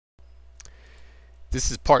This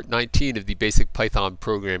is part 19 of the basic Python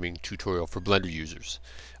programming tutorial for Blender users.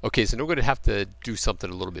 Okay, so now we're going to have to do something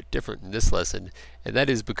a little bit different in this lesson, and that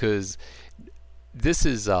is because this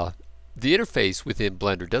is the interface within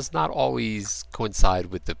Blender does not always coincide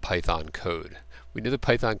with the Python code. We know the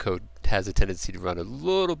Python code has a tendency to run a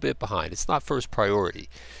little bit behind. It's not first priority.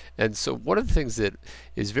 And so one of the things that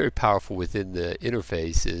is very powerful within the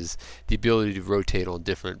interface is the ability to rotate on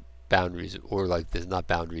different boundaries, or like there's not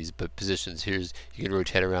boundaries but positions. Here's, you can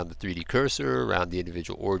rotate around the 3D cursor, around the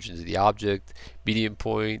individual origins of the object, median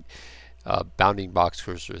point, bounding box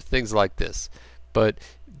cursor, things like this. But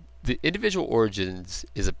the individual origins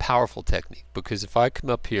is a powerful technique, because if I come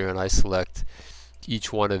up here and I select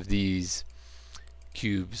each one of these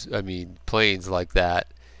cubes, planes like that,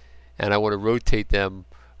 and I want to rotate them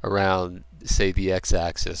around, say, the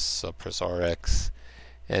x-axis, so I'll press RX,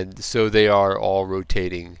 and so they are all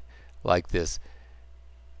rotating like this,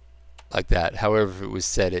 like that. However, if it was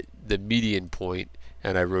set at the median point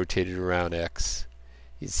and I rotated around X,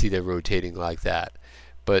 you see they're rotating like that.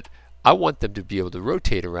 But I want them to be able to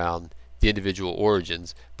rotate around the individual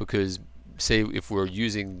origins, because say if we're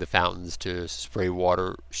using the fountains to spray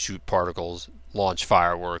water, shoot particles, launch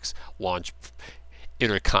fireworks, launch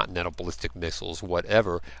intercontinental ballistic missiles,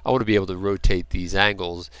 whatever, I want to be able to rotate these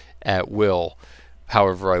angles at will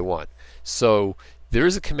however I want. So there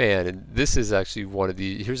is a command, and this is actually one of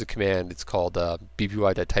the, here's a command, it's called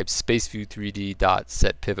bpy.type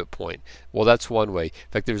spaceview3d.setPivotPoint. Well, that's one way. In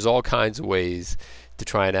fact, there's all kinds of ways to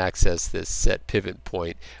try and access this set pivot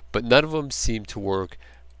point, but none of them seem to work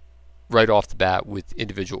right off the bat with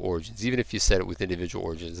individual origins. Even if you set it with individual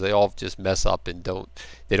origins, they all just mess up and don't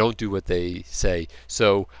do what they say.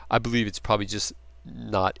 So I believe it's probably just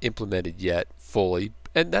not implemented yet fully,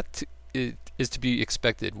 and that is to be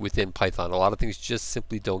expected within Python. A lot of things just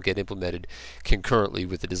simply don't get implemented concurrently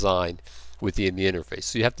with the design within the interface.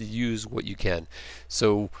 So you have to use what you can.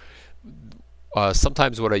 So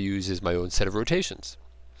sometimes what I use is my own set of rotations.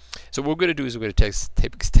 So what we're going to do is we're going to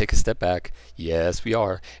take a step back. Yes, we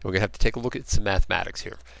are. And we're going to have to take a look at some mathematics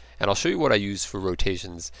here. And I'll show you what I use for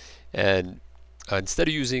rotations. And instead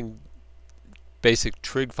of using basic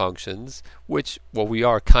trig functions, which, well, we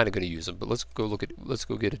are kind of going to use them, but let's go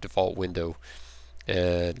get a default window,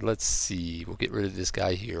 and let's see, we'll get rid of this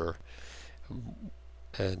guy here,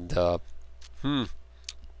 and we'll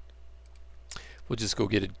just go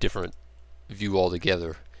get a different view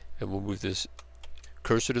altogether, and we'll move this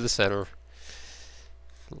cursor to the center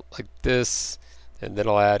like this, and then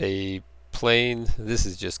I'll add a plane. This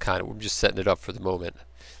is just kind of, we're just setting it up for the moment.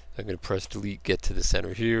 I'm going to press delete, get to the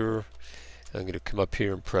center here. I'm going to come up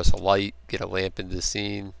here and press a light, get a lamp into the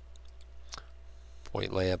scene,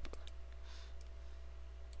 point lamp.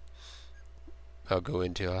 I'll go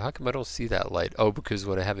into, how come I don't see that light? Oh, because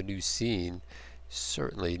when I have a new scene,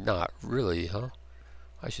 certainly not really, huh?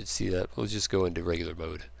 I should see that. We'll just go into regular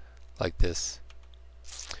mode, like this.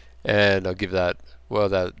 And I'll give that, well,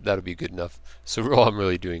 that'll be good enough. So all I'm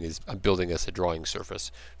really doing is I'm building us a drawing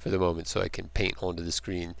surface for the moment so I can paint onto the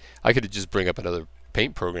screen. I could just bring up another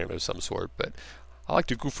paint program of some sort, but I like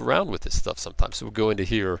to goof around with this stuff sometimes. So we'll go into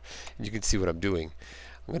here and you can see what I'm doing.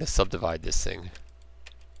 I'm going to subdivide this thing.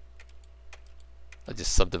 I'll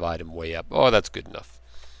just subdivide them way up. Oh, that's good enough.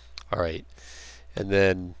 Alright, and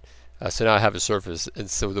then so now I have a surface, and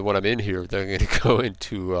so the one I'm in here, then I'm going to go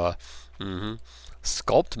into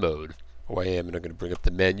Sculpt Mode. I am, and I'm going to bring up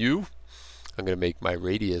the menu. I'm going to make my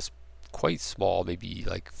radius quite small, maybe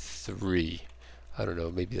like 3. I don't know,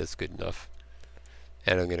 maybe that's good enough.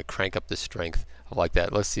 And I'm going to crank up the strength like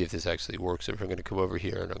that. Let's see if this actually works. If I'm going to come over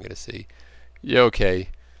here and I'm going to see, yeah, okay,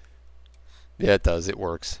 yeah, it does, it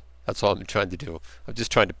works. That's all I'm trying to do. I'm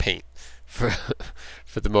just trying to paint for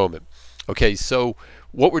the moment. Okay, so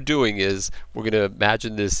what we're doing is we're going to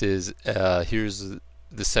imagine this is here's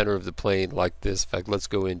the center of the plane like this. In fact, let's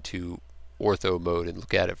go into ortho mode and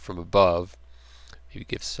look at it from above. Maybe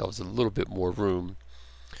give ourselves a little bit more room,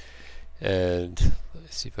 and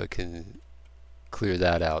let's see if I can clear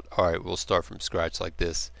that out. Alright, we'll start from scratch like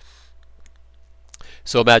this.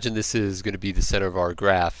 So imagine this is going to be the center of our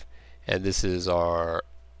graph, and this is our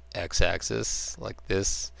x-axis like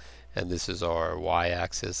this, and this is our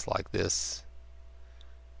y-axis like this.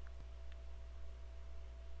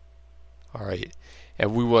 Alright,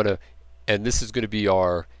 and we want to, and this is going to be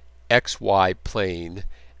our xy plane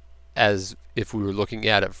as if we were looking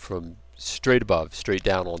at it from straight above, straight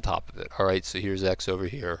down on top of it. Alright, so here's x over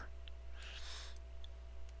here.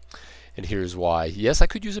 And here's y. Yes, I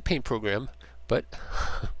could use a paint program, but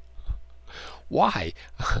why?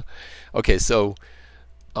 Okay, so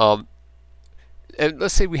and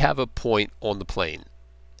let's say we have a point on the plane,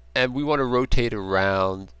 and we want to rotate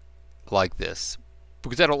around like this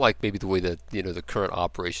because I don't like maybe the way that the current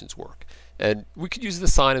operations work. And we could use the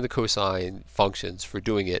sine and the cosine functions for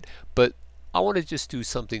doing it, but I want to just do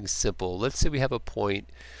something simple. Let's say we have a point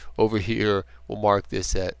over here. We'll mark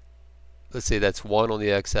this at, let's say that's 1 on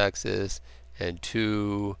the x-axis and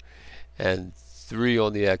 2 and 3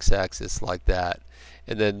 on the x-axis, like that.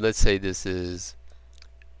 And then let's say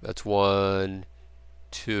that's 1,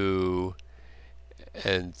 2,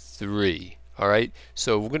 and 3. Alright,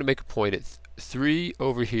 so we're going to make a point at 3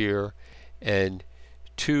 over here and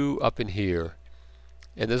 2 up in here,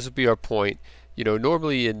 and this will be our point.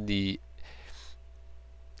 Normally in the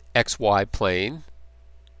XY plane,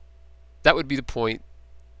 that would be the point.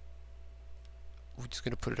 We're just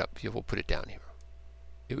going to put it up here. We'll put it down here.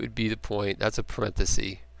 It would be the point. That's a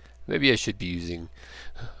parenthesis. Maybe I should be using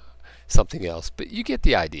something else, but you get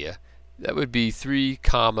the idea. That would be 3,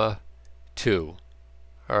 2.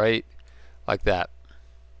 Alright, like that.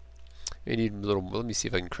 We need a little. Let me see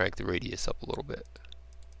if I can crank the radius up a little bit.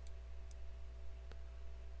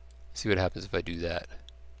 See what happens if I do that.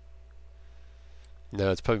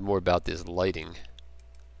 No, it's probably more about this lighting.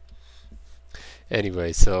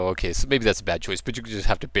 Anyway, so maybe that's a bad choice, but you just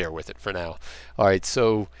have to bear with it for now. Alright,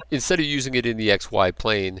 so instead of using it in the XY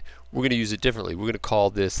plane, we're going to use it differently. We're going to call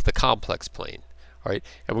this the complex plane. Alright,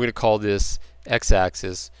 and we're going to call this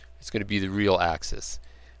x-axis. It's going to be the real axis.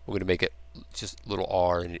 We're going to make it just a little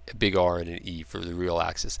r and a big R and an E for the real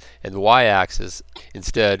axis. And the y-axis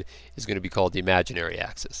instead is going to be called the imaginary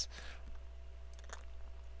axis.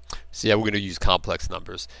 So yeah, we're going to use complex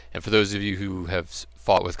numbers. And for those of you who have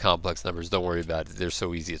fought with complex numbers, don't worry about it. They're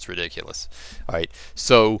so easy, it's ridiculous. Alright,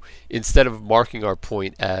 so instead of marking our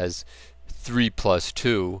point as 3 plus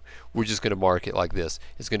 2, we're just going to mark it like this.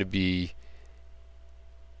 It's going to be,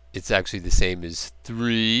 it's actually the same as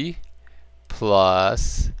 3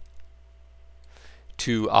 plus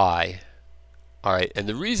 2i. Alright, and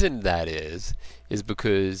the reason that is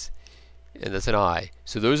because, and that's an I,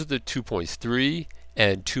 so those are the 2 points. 3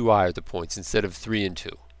 and 2i are the points instead of 3 and 2.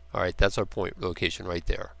 Alright, that's our point location right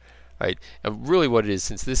there. Right, and really what it is,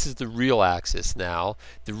 since this is the real axis now,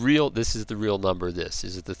 this is the real number, this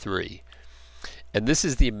is the 3. And this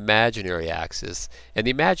is the imaginary axis, and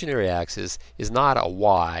the imaginary axis is not a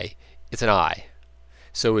y, it's an I.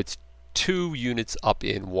 So it's 2 units up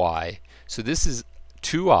in y. So this is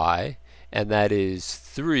 2i, and that is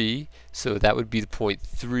 3, so that would be the point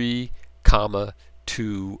 3,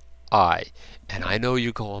 2i. And I know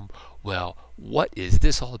you're going, well, what is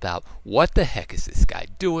this all about? What the heck is this guy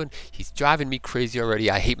doing? He's driving me crazy already.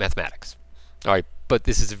 I hate mathematics. Alright, but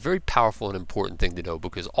this is a very powerful and important thing to know,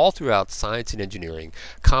 because all throughout science and engineering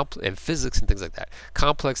and physics and things like that,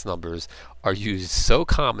 complex numbers are used so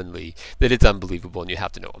commonly that it's unbelievable, and you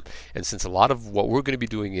have to know them. And since a lot of what we're going to be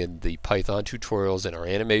doing in the Python tutorials and our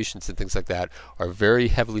animations and things like that are very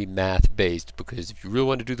heavily math based, because if you really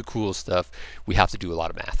want to do the cool stuff, we have to do a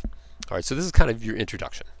lot of math. Alright, so this is kind of your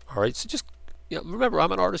introduction. Alright, so just remember,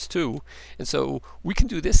 I'm an artist too, and so we can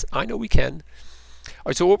do this. I know we can.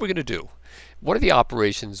 Alright, so what we're going to do, what are the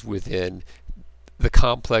operations within the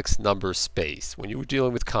complex number space when you're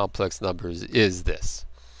dealing with complex numbers is this.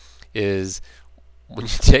 Is when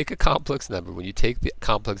you take a complex number, when you take the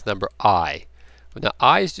complex number I, now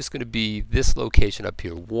I is just going to be this location up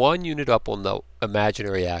here, 1 unit up on the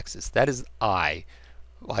imaginary axis. That is I,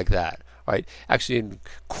 like that. Right? Actually, in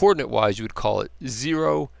coordinate wise, you would call it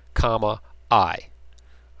 0, I.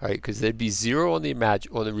 Right? Because there'd be 0 on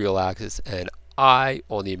the real axis and I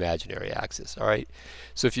on the imaginary axis. Alright,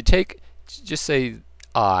 so if you take, just say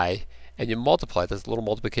I, and you multiply it, that's a little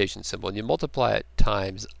multiplication symbol, and you multiply it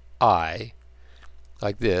times I,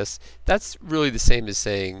 like this, that's really the same as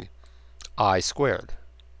saying I squared.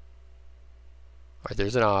 Alright,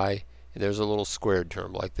 there's an I, and there's a little squared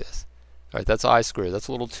term like this. Alright, that's I squared, that's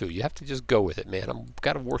a little 2. You have to just go with it, man. I've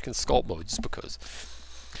got to work in Sculpt Mode just because.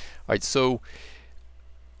 Alright, so,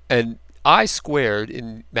 and I squared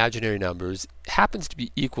in imaginary numbers happens to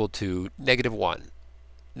be equal to -1.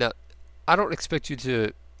 Now, I don't expect you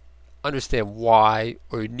to understand why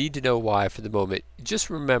or need to know why for the moment. Just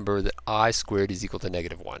remember that I squared is equal to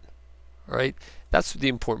 -1. Alright, that's the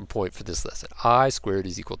important point for this lesson. I squared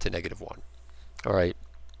is equal to -1. Alright,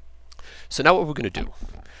 so now what we're going to do,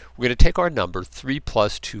 we're going to take our number 3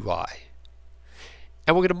 plus 2i,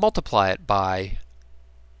 and we're going to multiply it by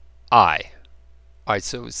I. Alright,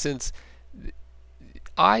 so since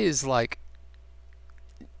I is like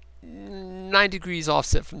 9 degrees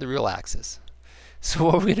offset from the real axis, so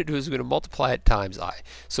what we're going to do is we're going to multiply it times I.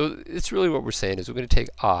 So it's really what we're saying is we're going to take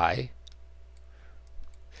I,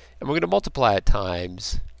 and we're going to multiply it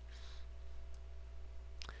times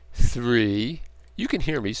 3, you can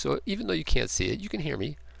hear me, so even though you can't see it, you can hear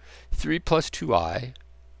me. 3 plus 2i.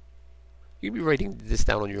 You can be writing this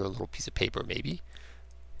down on your little piece of paper maybe,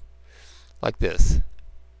 like this.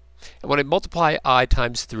 And when I multiply I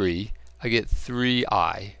times 3, I get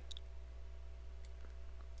 3i.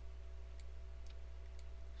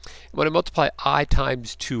 And when I multiply I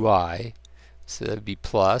times 2i, so that would be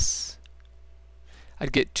plus,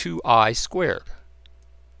 I'd get 2i squared.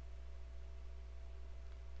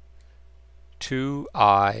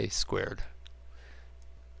 2i squared.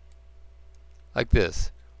 Like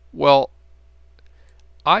this. Well,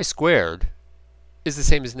 I squared is the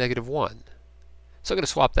same as negative 1. So I'm going to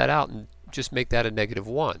swap that out and just make that a negative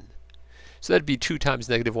 1. So that'd be 2 times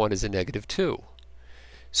negative 1 is a negative 2.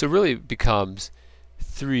 So really it becomes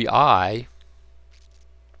 3i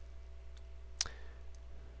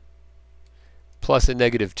plus a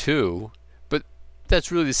negative 2, but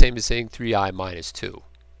that's really the same as saying 3i minus 2.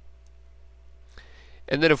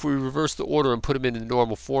 And then if we reverse the order and put them in the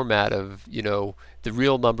normal format of, you know, the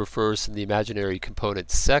real number first and the imaginary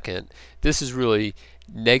component second, this is really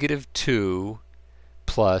negative 2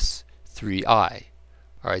 plus 3i.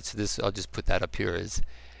 Alright, so this, I'll just put that up here as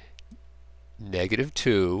negative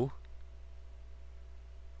 2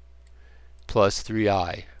 plus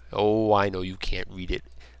 3i. Oh, I know you can't read it,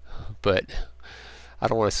 but I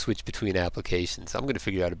don't want to switch between applications. I'm going to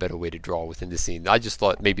figure out a better way to draw within the scene. I just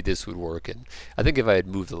thought maybe this would work, and I think if I had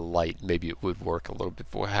moved the light, maybe it would work a little bit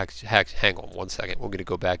more. Hang on one second. We're going to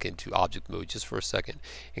go back into object mode just for a second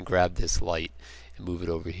and grab this light and move it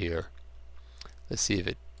over here. Let's see if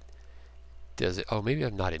it does it. Oh, maybe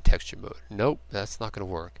I'm not in texture mode. Nope, that's not going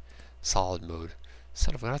to work. Solid mode.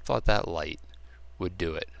 Son of a, I thought that light would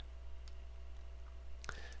do it.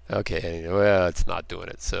 Okay, well, it's not doing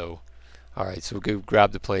it, so alright, so we'll go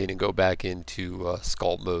grab the plane and go back into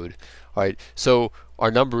Sculpt mode. Alright, so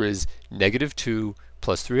our number is negative 2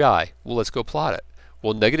 plus 3i. Well, let's go plot it.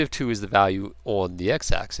 Well, negative 2 is the value on the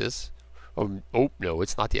x-axis. Oh, no,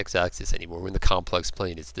 it's not the x-axis anymore. We're in the complex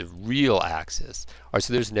plane. It's the real axis. Alright,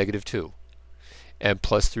 so there's negative 2. And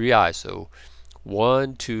plus 3i. So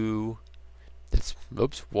 1, 2, that's,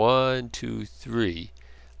 oops, 1, 2, 3,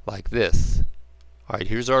 like this. Alright,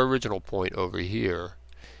 here's our original point over here.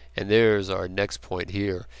 And there's our next point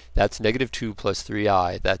here. That's negative 2 plus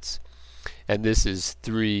 3i. That's, and this is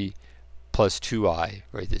 3 plus 2i,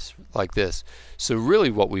 right? This, like this. So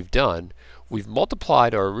really what we've done, we've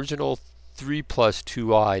multiplied our original 3 plus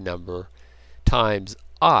 2i number times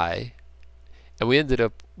I, and we ended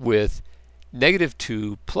up with negative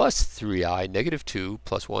 2 plus 3i, negative 2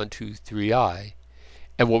 plus 1, 2, 3i.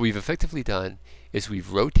 And what we've effectively done is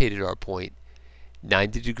we've rotated our point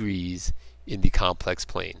 90 degrees in the complex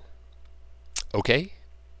plane. Okay?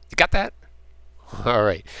 You got that?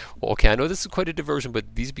 Alright. Well, okay, I know this is quite a diversion,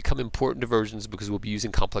 but these become important diversions because we'll be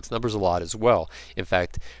using complex numbers a lot as well. In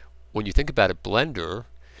fact, when you think about it, Blender,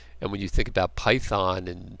 and when you think about Python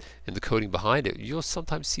and the coding behind it, you'll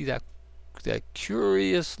sometimes see that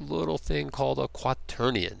curious little thing called a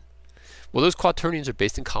quaternion. Well, those quaternions are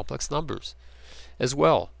based in complex numbers as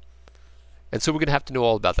well. And so we're going to have to know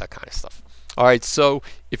all about that kind of stuff. Alright, so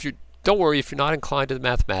don't worry if you're not inclined to the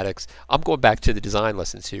mathematics. I'm going back to the design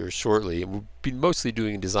lessons here shortly, and we'll be mostly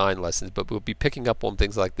doing design lessons, but we'll be picking up on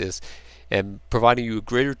things like this and providing you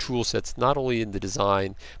greater tool sets not only in the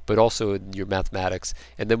design but also in your mathematics,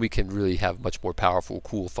 and then we can really have much more powerful,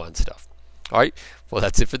 cool, fun stuff. Alright, well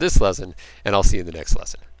that's it for this lesson, and I'll see you in the next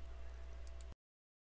lesson.